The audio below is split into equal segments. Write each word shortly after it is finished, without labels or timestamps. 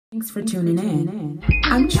Thanks for tuning in.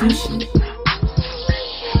 I'm TruChics.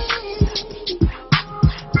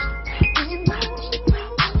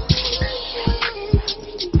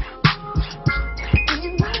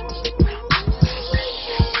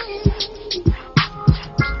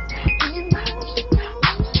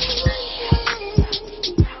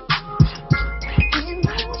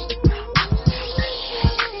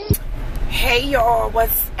 Hey y'all,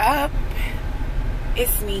 what's up?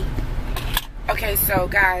 It's me. Okay, so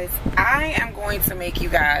guys, I am going to make you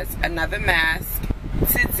guys another mask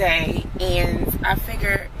today, and I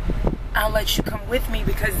figured I'll let you come with me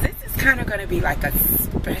because this is kind of going to be like a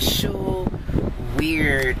special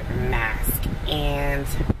weird mask. And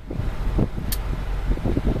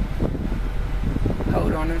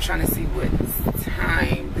hold on, I'm trying to see what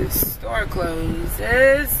time the store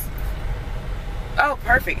closes. Oh,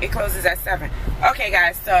 perfect. It closes at 7. Okay,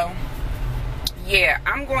 guys, so yeah,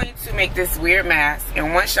 I'm going to make this weird mask,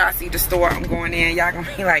 and once y'all see the store I'm going in, y'all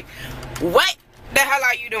gonna be like, what the hell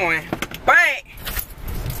are you doing? But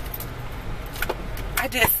I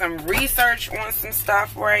did some research on some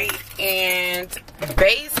stuff, right? And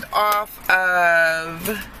based off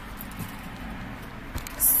of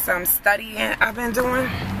some studying I've been doing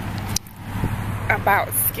about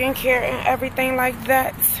skincare and everything like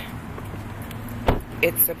that,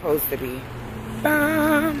 it's supposed to be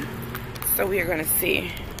bomb. So we are gonna see,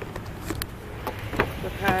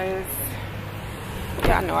 because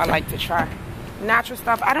y'all know I like to try natural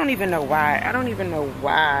stuff. I don't even know why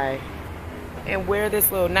and where this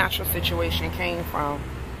little natural situation came from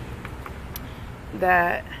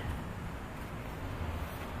that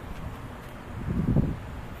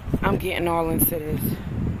I'm getting all into this.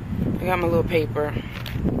 I got my little paper,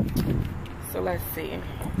 so let's see.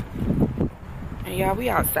 And y'all, we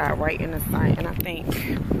outside right in the sun, and I think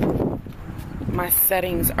my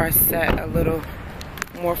settings are set a little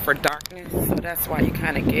more for darkness, so that's why you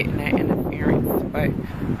kind of getting that interference. But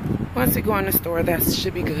once we go in the store, that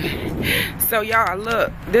should be good. So y'all,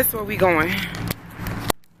 look, this is where we going.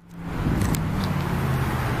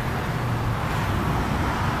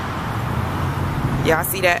 Y'all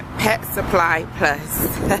see that? Pet Supply Plus.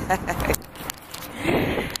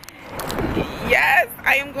 Yes,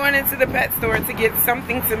 I am going into the pet store to get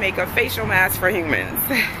something to make a facial mask for humans.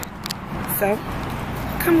 So,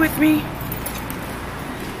 come with me.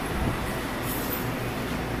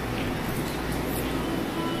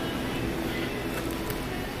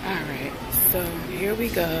 Alright, so here we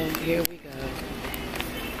go, here we go.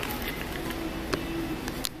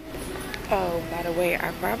 Oh, by the way,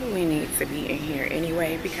 I probably need to be in here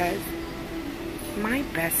anyway because my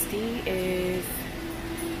bestie is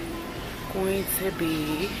going to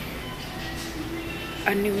be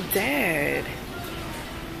a new dad.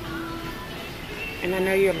 And I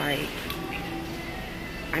know you're like,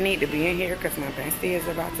 I need to be in here because my bestie is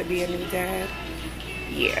about to be a new dad.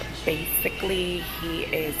 Yeah, basically he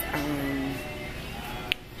is,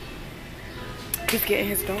 he's getting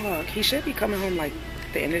his dog. He should be coming home like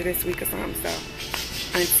the end of this week or something. So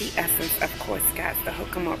Auntie Essence, of course, got to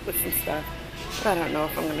hook him up with some stuff. But I don't know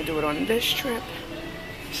if I'm going to do it on this trip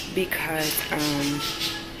because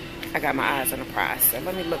I got my eyes on the prize. So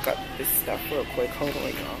let me look up this stuff real quick. Hold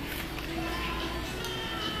on, y'all.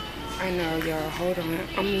 I know, y'all. Hold on.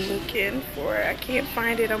 I'm looking for it. I can't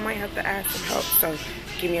find it. I might have to ask some help. So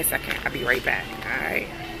give me a second. I'll be right back. Alright?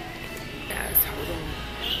 Guys, hold on.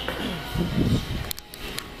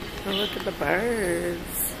 Oh, look at the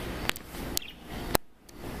birds.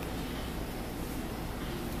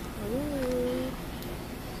 Ooh.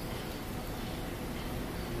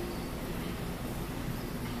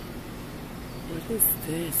 What is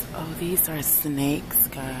this? Oh, these are snakes,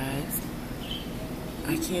 guys.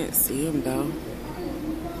 I can't see them though.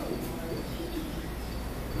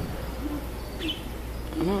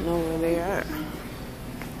 I don't know where they are.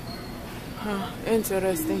 Huh,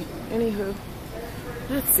 interesting. Anywho,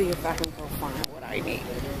 let's see if I can go find what I need.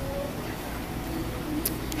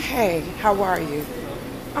 Hey, how are you?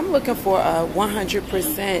 I'm looking for a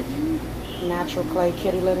 100% natural clay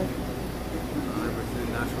kitty litter. 100%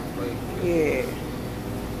 natural clay? Yeah.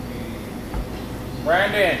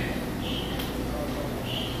 Brandon!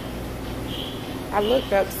 I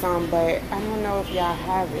looked up some, but I don't know if y'all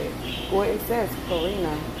have it. Well, it says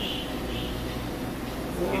Purina.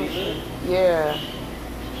 Yeah.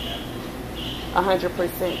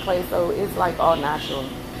 100% clay, so it's like all natural.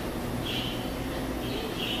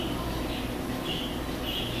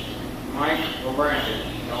 Mike or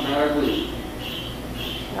Brandon? Don't matter who.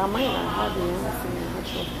 Y'all might not have the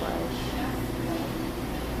natural price.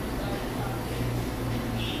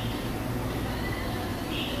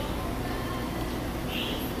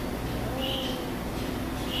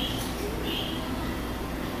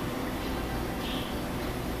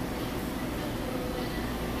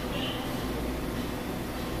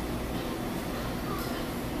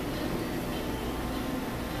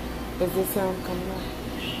 Is this him coming up?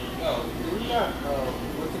 No, we got,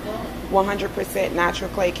 what's it called? 100% natural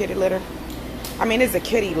clay kitty litter. I mean, it's a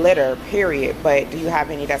kitty litter, period. But do you have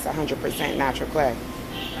any that's 100% natural clay? I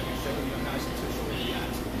can show you. I'm not too sure what you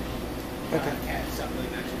asked. Okay. I had something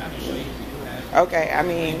that I can show you if you have. Okay, I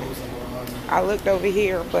mean, I looked over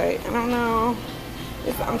here, but I don't know.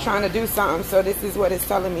 I'm trying to do something, so this is what it's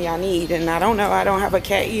telling me I need, and I don't know. I don't have a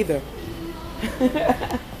cat either.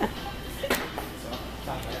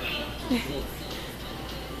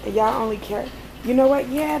 Y'all only care. You know what?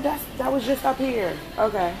 Yeah, that was just up here.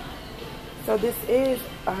 Okay. So this is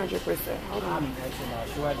 100%. Hold on. I'm actually not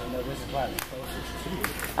sure. I didn't know this is probably closest to you.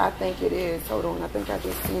 I think it is. Hold on. I think I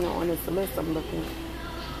just seen it on this list. I'm looking.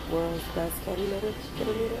 World's best kitty litter.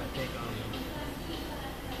 Kitty litter. I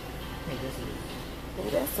think this is. Oh,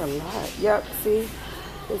 that's a lot. Yep. See,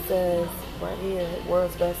 it says right here,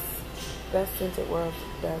 world's best scented, world's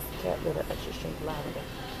best cat litter, extra strength lavender.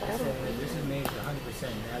 This is made with 100%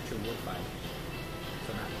 natural wood fiber.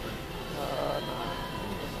 So not clay.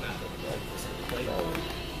 Not 100% clay.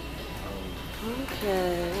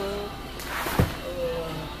 Okay.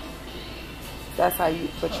 Well, that's how you.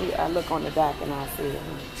 But I look on the back and I see it.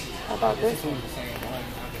 How about this one? The same one. I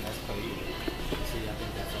don't think that's clay either. See, I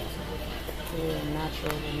think that's also wood fiber. Yeah,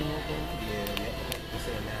 natural renewable. Yeah, they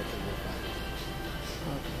say natural wood fiber.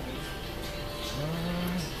 Okay.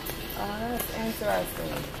 Oh, that's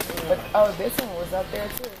interesting. But this one was up there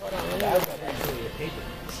too. Hold on, That was actually a paper.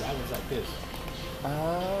 That was like this. Oh,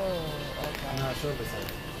 okay. I'm not sure if it's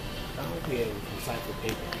like. I don't think it was recycled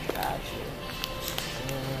paper. Gotcha.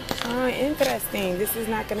 Oh, interesting. This is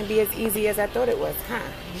not going to be as easy as I thought it was, huh?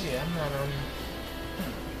 Yeah, I'm not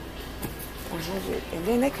 100. And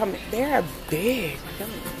then they're big. I'm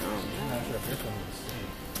not sure if this one was the same.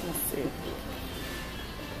 Let's see.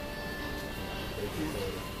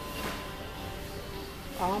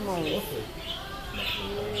 Almost.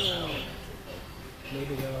 Yeah.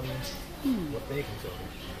 Maybe what they control.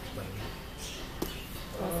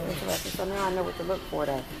 That's interesting. So now I know what to look for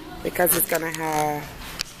though. Because it's going to have...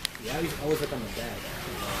 Yeah, I always look on the back.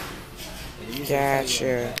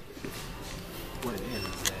 Gotcha. What it is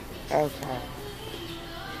exactly. Okay.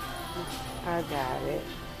 I got it.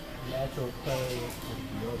 Natural clay with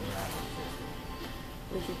deodorizer.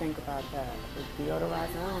 What did you think about that? With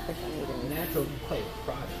deodorizer? I don't think I need any. Natural clay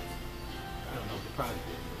product. I don't know what the product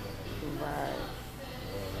is. Right.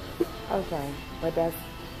 Okay. But that's...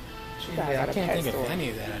 Yeah, I can't think of any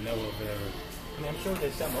of that I know of ever. I mean, I'm sure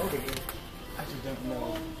there's some over here. I just don't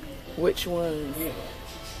know. Which ones? Yeah.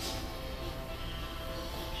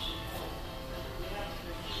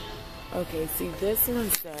 Okay, see, this one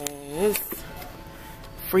says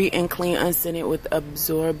free and clean unscented with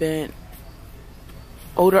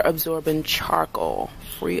odor absorbent charcoal,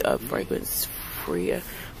 free of fragrance,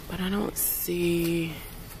 but I don't see.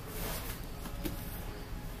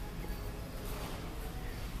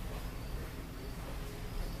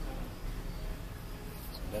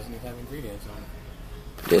 Doesn't even have ingredients on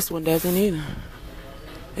it. This one doesn't either.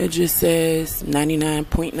 It just says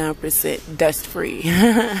 99.9% dust free.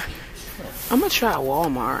 I'm gonna try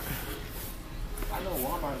Walmart. I know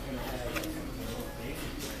Walmart's gonna have some basic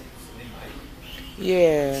brands. They might.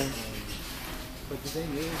 Yeah. But the thing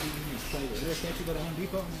is, you use clay. Can't you go to Home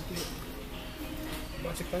Depot and get a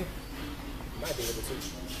bunch of clay? You might be able to.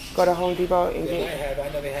 Go to Home Depot and They get. might have. I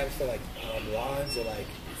know they have it for like lawns or like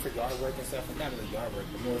for yard work and stuff. Not really yard work,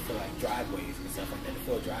 but more for like driveways and stuff like that. To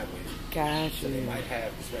fill driveways. Gotcha. So they might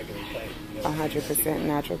have this regular clay. You know, 100%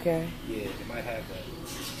 natural clay. Yeah, they might have that.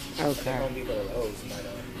 Okay. Home Depot or Lowe's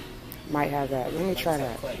Might have that. Let me try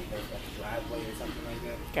that. Clay, like a driveway or something like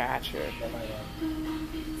that. Gotcha. That might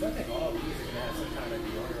so I think all these are gonna have some kind of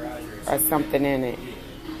deodorizer Or something in it.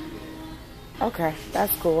 Okay,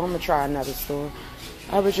 that's cool. I'm gonna try another store.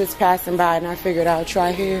 I was just passing by and I figured I'll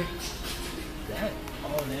try here. That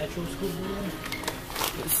all natural school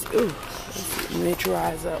Ooh,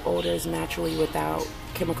 neutralizer odors naturally without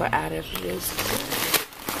chemical additives.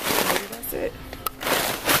 Maybe that's it.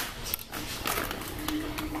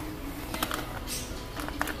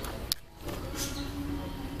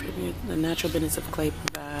 The natural benefits of clay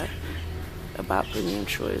provide about premium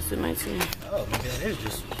choice in 19. Oh, maybe that is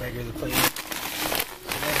just regular clay.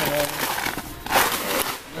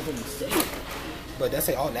 Nothing to say. But that's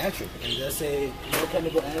say all natural. And it does say no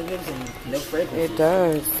chemical additives and no fragrance. It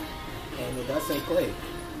does. And it does say clay.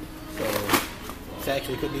 So it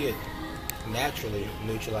actually could be it. Naturally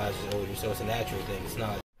neutralizes odor, so it's a natural thing. It's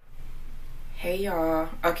not. Hey y'all.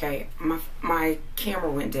 Okay, my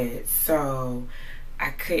camera went dead, so I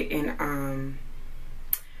couldn't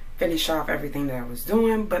finish off everything that I was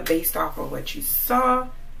doing, but based off of what you saw,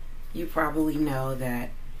 you probably know that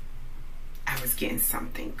I was getting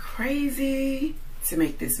something crazy to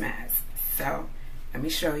make this mask. So let me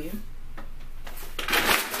show you.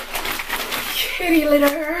 Kitty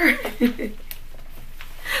litter.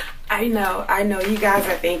 I know you guys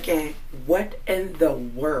are thinking, what in the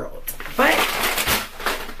world? But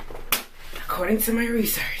according to my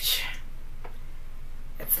research,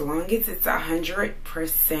 as long as it's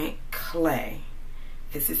 100% clay,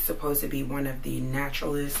 this is supposed to be one of the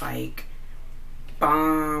naturalist, like,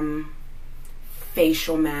 balm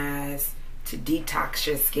facial masks to detox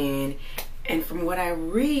your skin. And from what I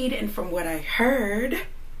read and from what I heard,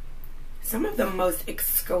 some of the most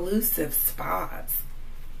exclusive spas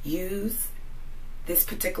use this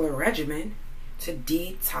particular regimen to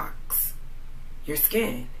detox your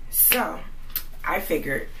skin. So I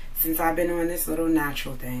figured, since I've been on this little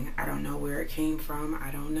natural thing, I don't know where it came from,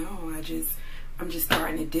 I don't know, I'm just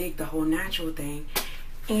starting to dig the whole natural thing,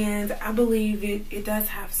 and I believe it does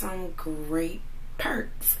have some great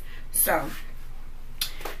perks. So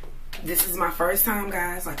this is my first time,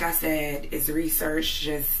 guys. Like I said, it's research,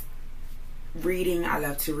 just reading. I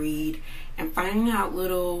love to read and finding out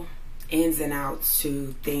little ins and outs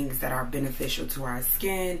to things that are beneficial to our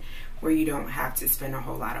skin, where you don't have to spend a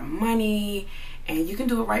whole lot of money, and you can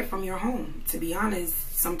do it right from your home. To be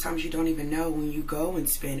honest, sometimes you don't even know when you go and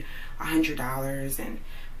spend $100 and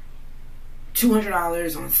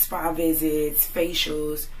 $200 on spa visits,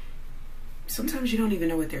 facials. Sometimes you don't even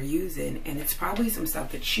know what they're using, and it's probably some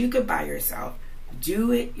stuff that you could buy yourself,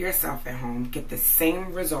 do it yourself at home, get the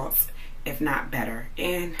same results, if not better,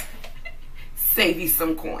 and save you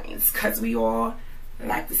some coins, because we all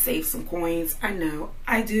like to save some coins. I know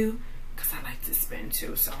I do, because I like to spend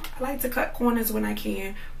too. So I like to cut corners when I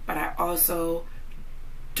can, but I also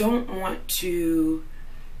don't want to,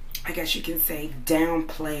 I guess you can say,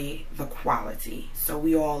 downplay the quality. So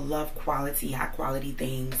we all love quality, high quality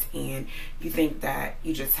things, and you think that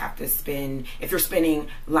you just have to spend, if you're spending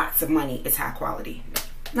lots of money, it's high quality.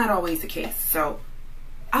 Not always the case. So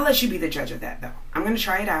I'll let you be the judge of that, though. I'm going to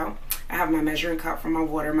try it out. I have my measuring cup for my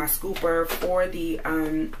water, my scooper for the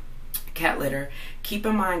cat litter. Keep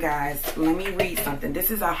in mind, guys, let me read something.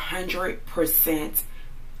 This is 100%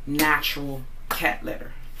 natural cat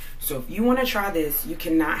litter. So if you want to try this, you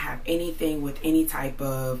cannot have anything with any type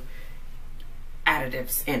of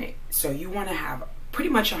additives in it. So you want to have pretty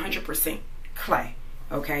much 100% clay,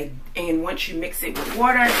 okay? And once you mix it with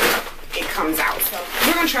water, it comes out. So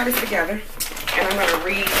we're going to try this together, and I'm going to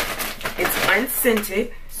read. It's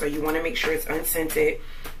unscented, so you want to make sure it's unscented.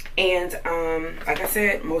 And like I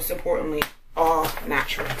said, most importantly, all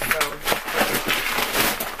natural. So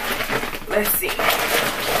let's see.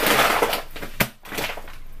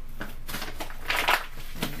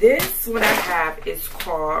 This, what I have, is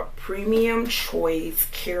called Premium Choice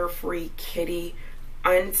Carefree Kitty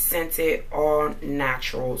Unscented All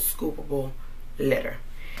Natural Scoopable Litter.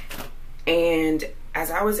 And as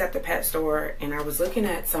I was at the pet store and I was looking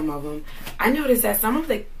at some of them, I noticed that some of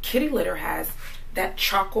the kitty litter has that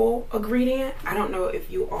charcoal ingredient. I don't know if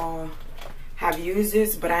you all have used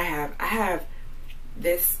this, but I have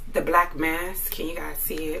this, the black mask. Can you guys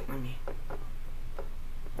see it? Let me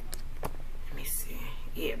see.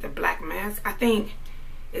 Yeah, the black mask. I think,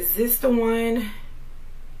 is this the one?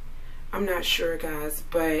 I'm not sure, guys,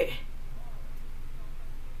 but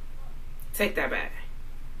take that back.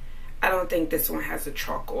 I don't think this one has a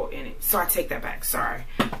charcoal in it, so I take that back. Sorry,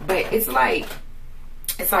 but it's like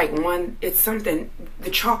one, it's something, the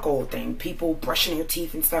charcoal thing, people brushing their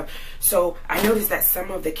teeth and stuff. So I noticed that some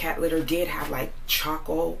of the cat litter did have like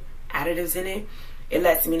charcoal additives in it. It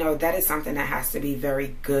lets me know that is something that has to be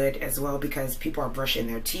very good as well, because people are brushing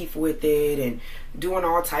their teeth with it and doing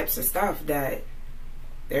all types of stuff that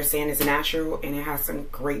they're saying is natural, and it has some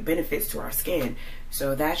great benefits to our skin.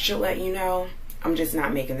 So that should let you know I'm just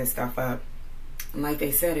not making this stuff up. And like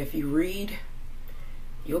they said, if you read,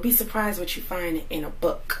 you'll be surprised what you find in a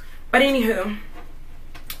book. But anywho,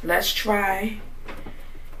 let's try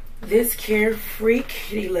this Carefree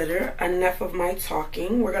Kitty Litter. Enough of my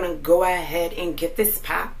talking. We're gonna go ahead and get this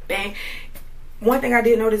pop. Bang. One thing I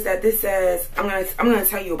did notice that this says, I'm gonna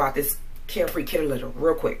tell you about this Carefree Kitty Litter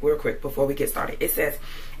real quick before we get started. It says,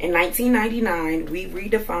 in 1999, we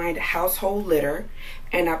redefined household litter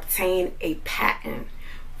and obtained a patent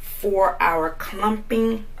for our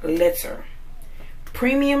clumping litter.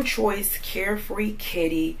 Premium Choice Carefree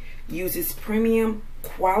Kitty uses premium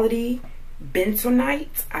quality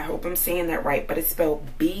bentonite. I hope I'm saying that right, but it's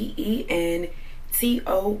spelled BENTONITE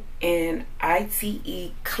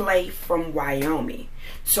clay from Wyoming.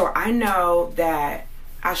 So I know that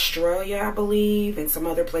Australia, I believe, and some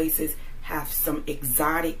other places, have some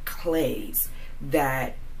exotic clays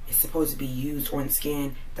that is supposed to be used on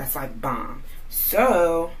skin that's like bomb.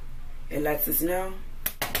 So it lets us know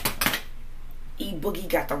E-Boogie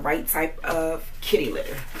got the right type of kitty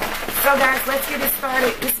litter. So guys, let's get it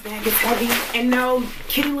started. This bag is heavy, and no,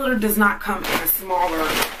 kitty litter does not come in a smaller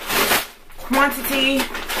quantity.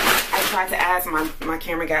 I tried to ask, my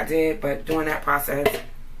camera got dead, but during that process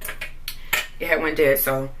it had went dead.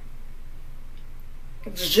 So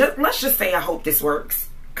let's just say I hope this works,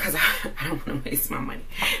 because I don't want to waste my money.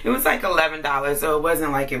 It was like $11, so it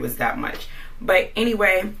wasn't like it was that much. But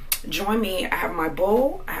anyway, join me. I have my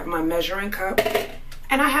bowl, I have my measuring cup,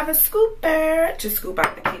 and I have a scooper to scoop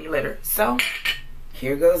out the kitty litter. So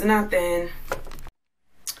here goes nothing.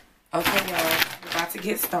 Okay, y'all, we're about to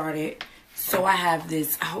get started. So I have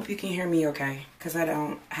this, I hope you can hear me okay, because I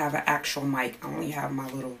don't have an actual mic. I only have my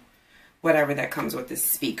little whatever that comes with this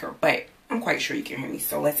speaker, but I'm quite sure you can hear me.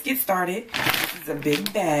 So let's get started. This is a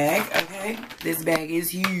big bag, okay? This bag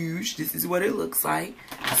is huge. This is what it looks like.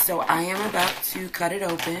 So I am about to cut it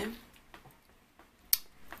open.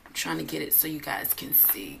 I'm trying to get it so you guys can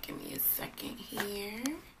see. Give me a second here.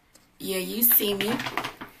 Yeah, you see me.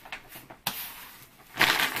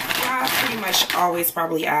 Y'all pretty much always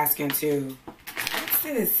probably asking too. What's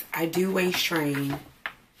this? I do waist train.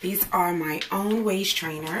 These are my own waist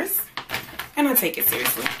trainers, and I take it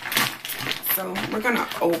seriously. So we're gonna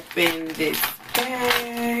open this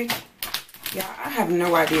bag. Yeah, I have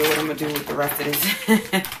no idea what I'm gonna do with the rest of this.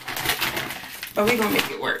 But we're gonna make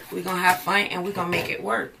it work. We're gonna have fun and we're gonna make it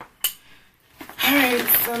work. Alright,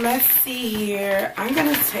 so let's see here. I'm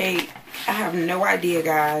gonna take, I have no idea,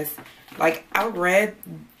 guys. Like, I read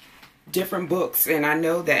different books, and I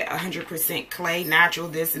know that 100% clay, natural,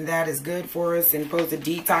 this and that is good for us and supposed to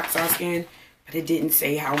detox our skin, but it didn't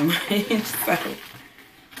say how much. So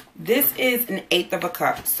this is 1/8 of a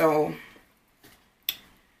cup. So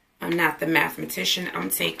I'm not the mathematician. I'm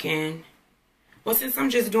taking, well, since I'm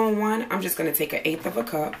just doing one, I'm just going to take 1/8 of a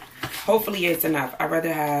cup. Hopefully it's enough. I'd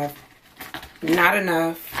rather have not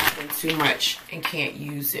enough than too much and can't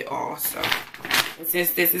use it all. So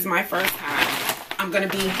since this is my first time, I'm going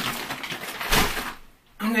to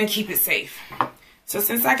keep it safe. So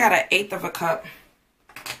since I got 1/8 of a cup,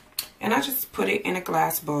 and I just put it in a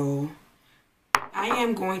glass bowl, I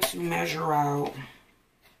am going to measure out,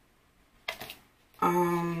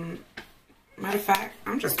 matter of fact,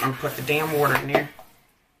 I'm just going to put the damn water in there.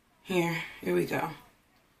 Here we go.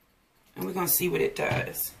 And we're going to see what it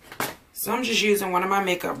does. So I'm just using one of my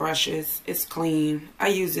makeup brushes. It's clean. I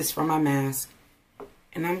use this for my mask.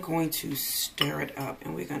 And I'm going to stir it up,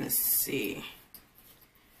 and we're going to see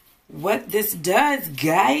what this does,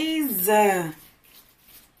 guys.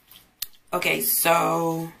 Okay,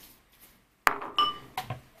 so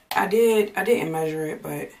I didn't measure it,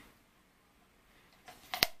 but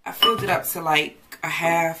I filled it up to like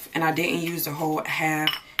 1/2, and I didn't use the whole 1/2,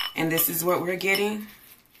 and this is what we're getting.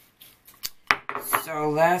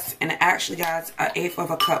 So and actually, guys, 1/8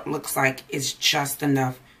 of a cup looks like it's just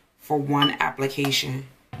enough for one application.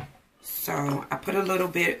 So I put a little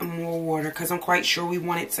bit more water because I'm quite sure we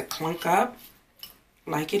want it to clunk up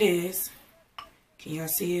like it is. Can y'all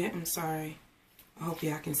see it? I'm sorry. I hope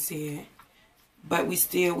y'all can see it. But we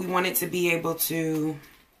want it to be able to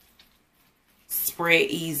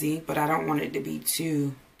spread easy, but I don't want it to be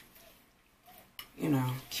too, you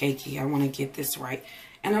know, cakey. I want to get this right.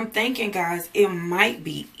 And I'm thinking, guys, it might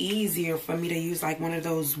be easier for me to use like one of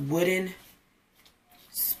those wooden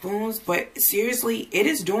spoons, but seriously, it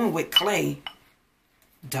is doing what clay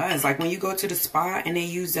does. Like when you go to the spa and they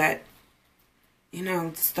use that, you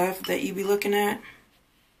know, stuff that you be looking at.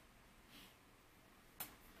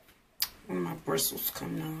 One of my bristles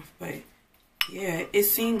coming off, but yeah, it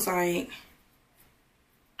seems like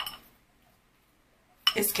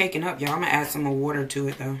it's caking up, y'all. I'm gonna add some more water to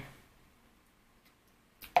it though.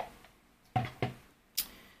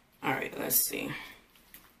 All right, let's see.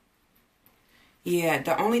 Yeah,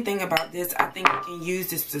 the only thing about this, I think I can use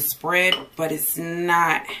this to spread, but it's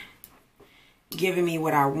not giving me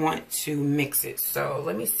what I want to mix it. So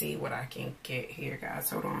let me see what I can get here, guys.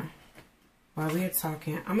 Hold on. While we're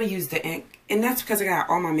talking, I'm going to use the ink. And that's because I got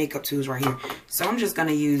all my makeup tools right here. So I'm just going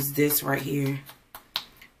to use this right here.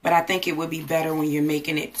 But I think it would be better when you're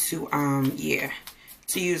making it to,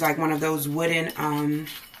 to use like one of those wooden,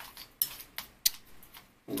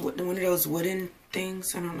 one of those wooden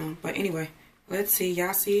things. I don't know. But anyway. Let's see.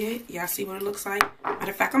 Y'all see it? Y'all see what it looks like?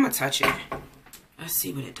 Matter of fact, I'm going to touch it. Let's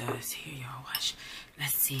see what it does. Here, y'all. Watch.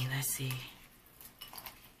 Let's see. Let's see.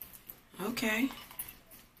 Okay.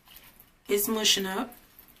 It's mushing up.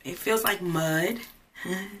 It feels like mud.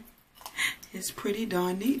 It's pretty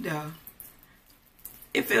darn neat, though.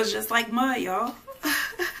 It feels just like mud, y'all.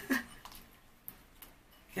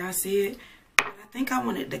 Y'all see it? But I think I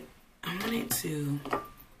wanted to,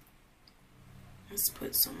 let's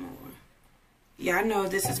put some more. Yeah, I know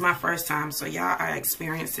this is my first time, so y'all are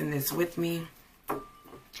experiencing this with me.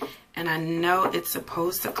 And I know it's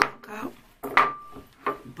supposed to clunk up,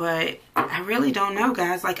 but I really don't know,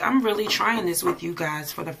 guys. Like, I'm really trying this with you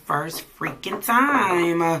guys for the first freaking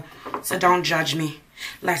time. So don't judge me.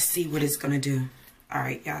 Let's see what it's gonna do. All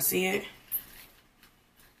right, y'all see it?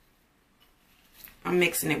 I'm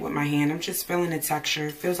mixing it with my hand. I'm just feeling the texture.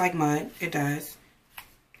 It feels like mud. It does.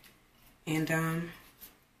 And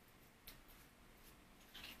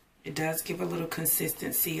it does give a little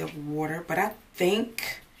consistency of water, but I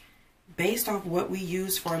think based off what we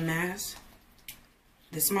use for a mask,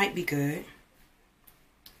 this might be good.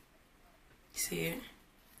 See it?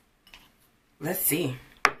 Let's see.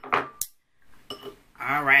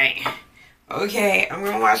 All right. Okay, I'm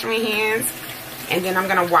gonna wash my hands, and then I'm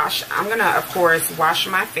gonna of course wash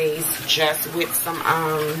my face just with some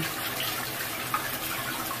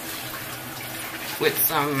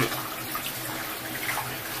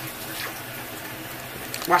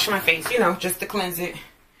wash my face, you know, just to cleanse it.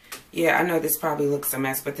 Yeah, I know this probably looks a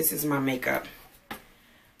mess, but this is my makeup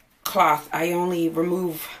cloth. I only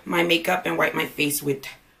remove my makeup and wipe my face with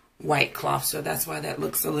white cloth, so that's why that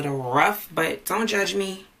looks a little rough, but don't judge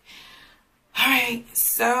me. All right,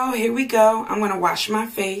 so here we go. I'm gonna wash my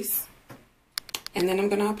face, and then I'm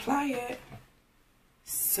gonna apply it.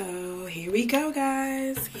 So here we go,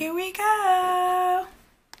 guys. Here we go.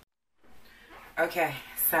 Okay,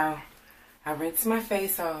 so I rinsed my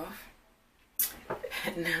face off.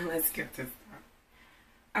 Now let's get this started.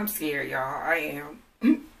 I'm scared, y'all. I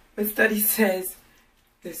am. The study says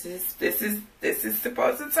this is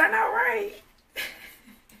supposed to turn out right.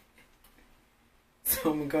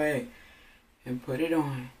 So I'm gonna go ahead and put it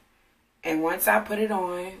on. And once I put it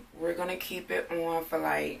on, we're gonna keep it on for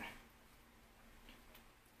like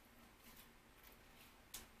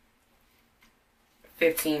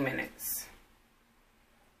 15 minutes.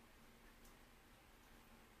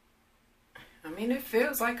 I mean, it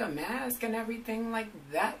feels like a mask and everything like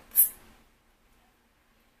that.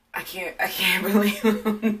 I can't believe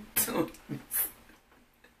I'm doing this.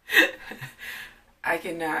 I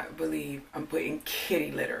cannot believe I'm putting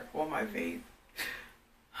kitty litter on my face.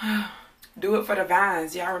 Do it for the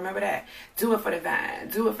vines. Y'all remember that? Do it for the vine.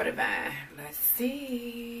 Do it for the vine. Let's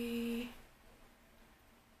see.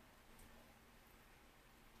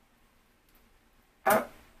 Oh.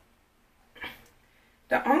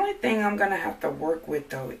 The only thing I'm going to have to work with,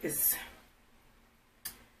 though, is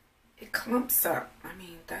it clumps up. I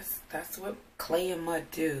mean, that's what clay and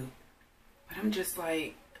mud do. But I'm just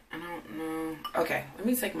like, I don't know. Okay, let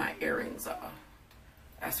me take my earrings off.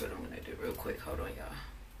 That's what I'm going to do real quick. Hold on, y'all.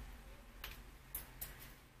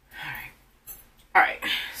 All right,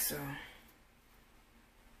 so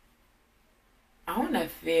I want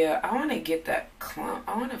to get that clump.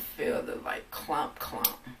 I want to feel the, like, clump.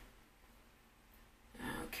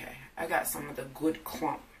 Okay, I got some of the good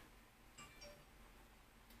clump.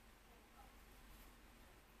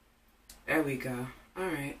 There we go. All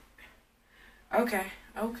right. Okay.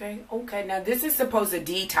 Now this is supposed to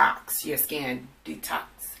detox your skin. This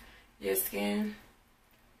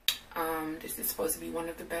is supposed to be one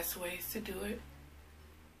of the best ways to do it.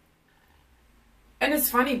 And it's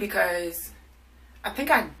funny because I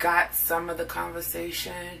think I got some of the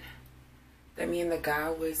conversation that me and the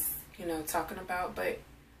guy was, you know, talking about, but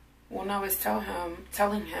when I was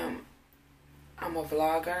telling him I'm a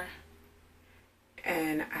vlogger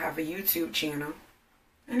and I have a YouTube channel,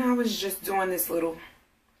 and I was just doing this little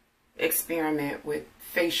experiment with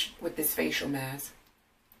this facial mask,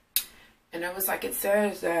 and it was like, it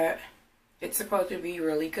says that it's supposed to be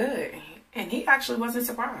really good, and he actually wasn't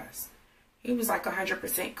surprised. He was like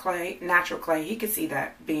 100% clay, natural clay. He could see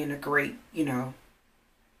that being a great, you know,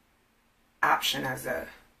 option as a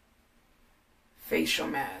facial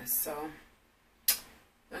mask. So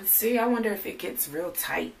let's see. I wonder if it gets real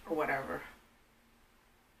tight or whatever.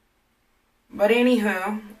 But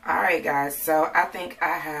anywho, all right, guys. So I think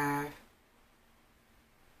I have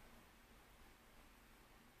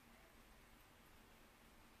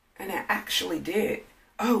and it actually did.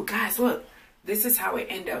 Oh, guys, look. This is how it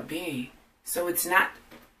ended up being. So it's not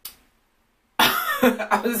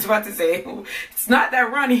I was about to say it's not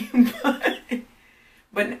that runny,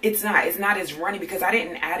 but it's not as runny because I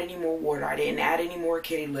didn't add any more water. I didn't add any more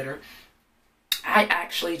kitty litter. I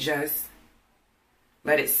actually just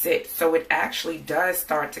let it sit. So it actually does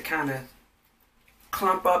start to kind of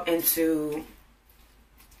clump up into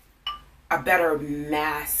a better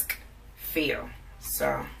mask feel.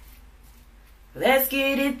 So let's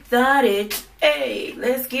get it started. Hey,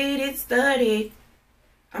 let's get it started.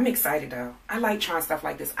 I'm excited though. I like trying stuff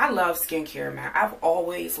like this. I love skincare, man. I've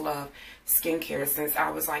always loved skincare since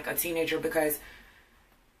I was like a teenager, because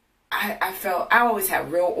I always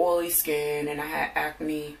had real oily skin and I had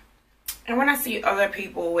acne. And when I see other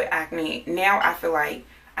people with acne, now I feel like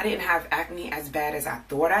I didn't have acne as bad as I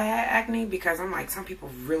thought I had acne, because I'm like, some people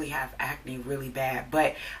really have acne really bad.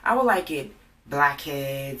 But I would like it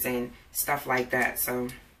blackheads and stuff like that. So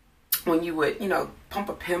when you would, you know, pump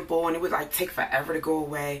a pimple and it would like take forever to go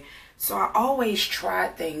away. So I always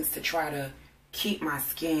tried things to try to keep my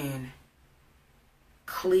skin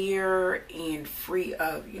clear and free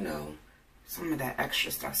of, you know, some of that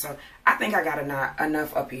extra stuff. So I think I got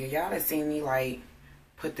enough up here. Y'all have seen me like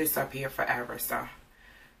put this up here forever. So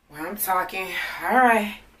while I'm talking, all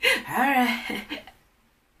right.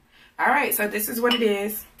 All right, so this is what it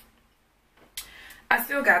is. I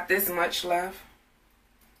still got this much left.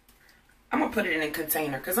 I'm going to put it in a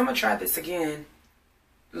container because I'm going to try this again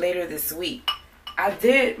later this week. I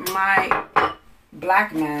did my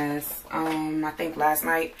black mask, I think last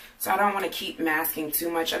night. So I don't want to keep masking too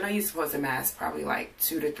much. I know you're supposed to mask probably like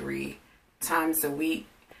 2 to 3 times a week.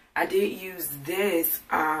 I did use this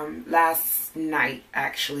last night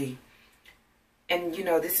actually. And you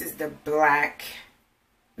know, this is the black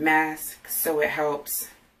mask. So it helps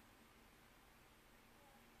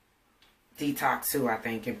detox too, I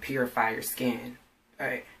think, and purify your skin.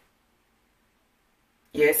 Right.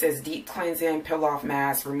 Yeah, it says deep cleansing peel off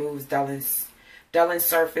mask removes dulling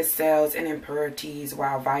surface cells and impurities,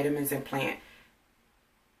 while vitamins and plant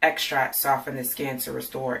extracts soften the skin to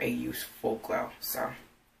restore a youthful glow. So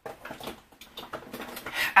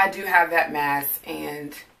I do have that mask,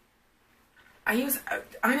 and I use,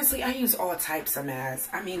 honestly, I use all types of masks.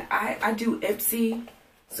 I mean, I do Ipsy,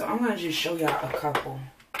 so I'm going to just show y'all a couple.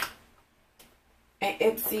 And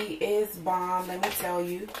Ipsy is bomb, let me tell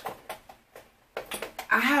you.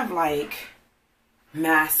 I have like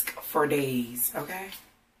mask for days, okay?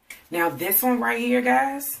 Now this one right here,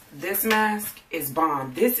 guys, this mask is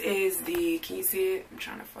bomb. This is the, can you see it? I'm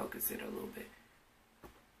trying to focus it a little bit.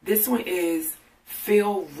 This one is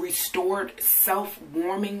Feel Restored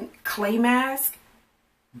Self-Warming Clay Mask.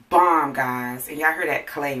 Bomb, guys. And y'all heard that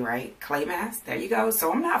clay, right? Clay mask. There you go.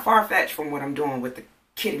 So I'm not far-fetched from what I'm doing with the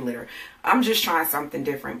kitty litter. I'm just trying something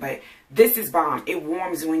different, but this is bomb. It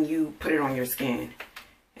warms when you put it on your skin.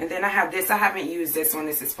 And then I have this. I haven't used this one.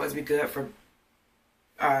 This is supposed to be good for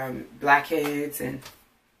blackheads. And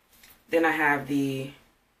then I have the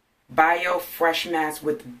Bio Fresh Mask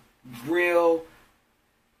with real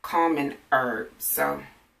calming herbs. So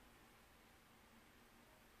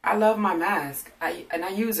I love my mask. I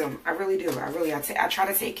use them. I really do. I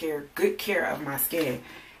try to take good care of my skin.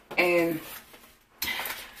 And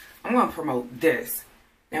I'm going to promote this.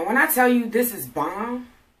 Now, when I tell you this is bomb,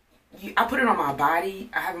 I put it on my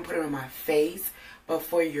body. I haven't put it on my face. But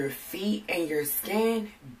for your feet and your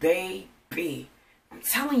skin, baby, I'm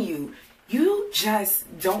telling you, you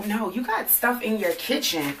just don't know. You got stuff in your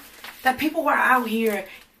kitchen that people are out here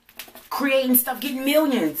creating stuff, getting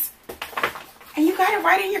millions. And you got it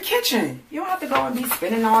right in your kitchen. You don't have to go and be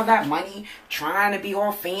spending all that money trying to be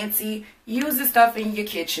all fancy. Use the stuff in your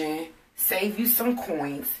kitchen, save you some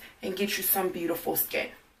coins, and get you some beautiful skin.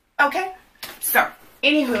 Okay? So,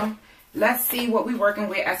 anywho, let's see what we're working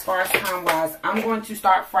with as far as time-wise. I'm going to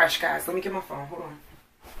start fresh, guys. Let me get my phone. Hold on.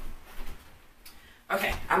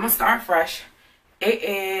 Okay, I'm going to start fresh. It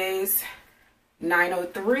is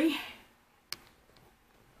 9:03.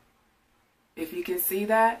 If you can see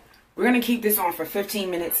that. We're going to keep this on for 15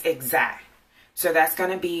 minutes exact. So that's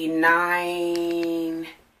going to be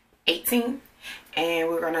 9:18. And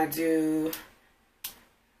we're going to do,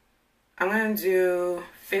 I'm going to do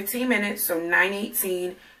 15 minutes. So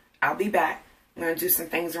 9:18. I'll be back. I'm going to do some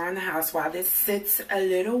things around the house while this sits a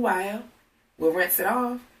little while. We'll rinse it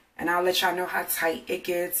off. And I'll let y'all know how tight it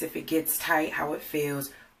gets. If it gets tight, how it feels.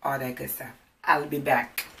 All that good stuff. I'll be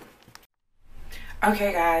back.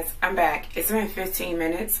 Okay, guys. I'm back. It's been 15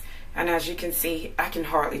 minutes. And as you can see, I can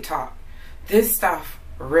hardly talk. This stuff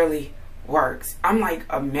really works. I'm like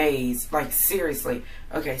amazed. Like seriously.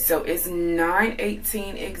 Okay, so it's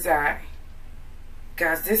 9:18 exact.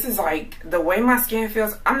 Guys, this is like the way my skin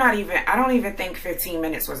feels. I don't even think 15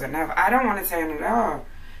 minutes was enough. I don't want to turn it off.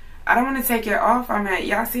 I don't want to take it off.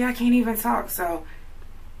 Y'all see, I can't even talk. So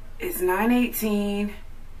it's 9:18.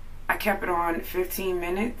 I kept it on 15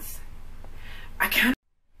 minutes.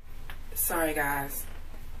 Sorry, guys.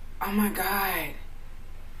 Oh my God.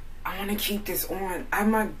 I want to keep this on. Oh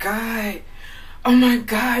my God. Oh my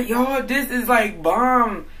God, y'all. This is like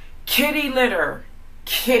bomb kitty litter.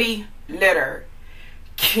 kitty litter.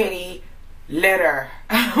 Kitty litter.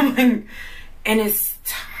 And it's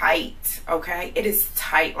tight, okay? It is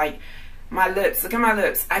tight. Like my lips, look at my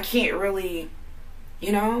lips. I can't really,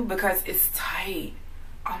 you know, because it's tight.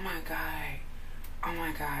 Oh my God. Oh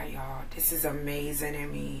my God, y'all. This is amazing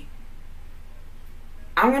in me.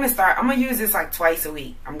 I'm going to use this like twice a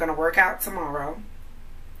week. I'm going to work out tomorrow.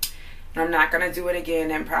 And I'm not going to do it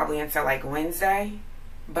again and probably until like Wednesday.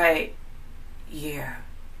 But yeah,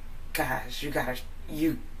 guys, you go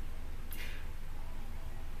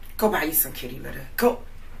buy you some kitty litter. Go,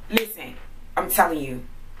 listen, I'm telling you,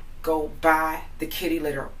 go buy the kitty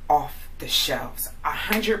litter off the shelves.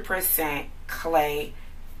 100% clay,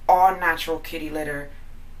 all natural kitty litter.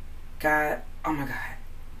 God, oh my God.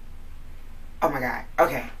 Oh my God.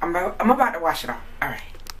 Okay, I'm about to wash it off. All right.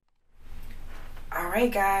 All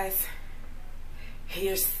right, guys.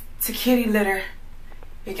 Here's to kitty litter.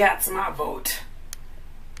 It got to my vote.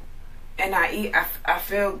 And I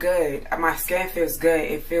feel good. My skin feels good.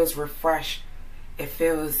 It feels refreshed. It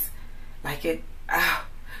feels like it.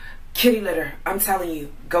 Kitty litter. I'm telling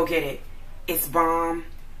you, go get it. It's bomb.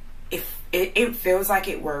 It feels like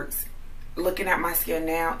it works. Looking at my skin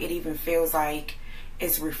now, it even feels like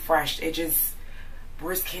it's refreshed. It just,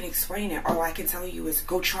 words can't explain it. All I can tell you is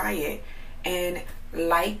go try it. And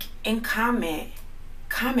like and comment.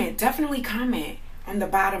 Definitely comment on the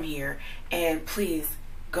bottom here. And please,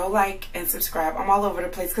 go like and subscribe. I'm all over the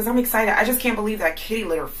place because I'm excited. I just can't believe that kitty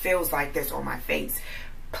litter feels like this on my face.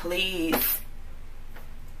 Please,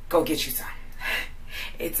 go get you some.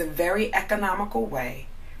 It's a very economical way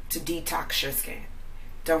to detox your skin.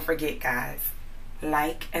 Don't forget, guys,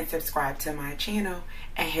 like and subscribe to my channel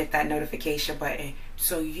and hit that notification button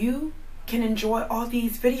so you can enjoy all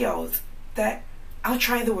these videos that I'll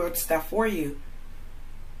try the weird stuff for you.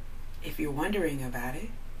 If you're wondering about it,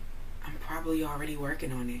 I'm probably already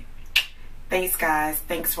working on it. Thanks, guys.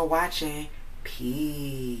 Thanks for watching.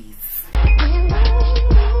 Peace.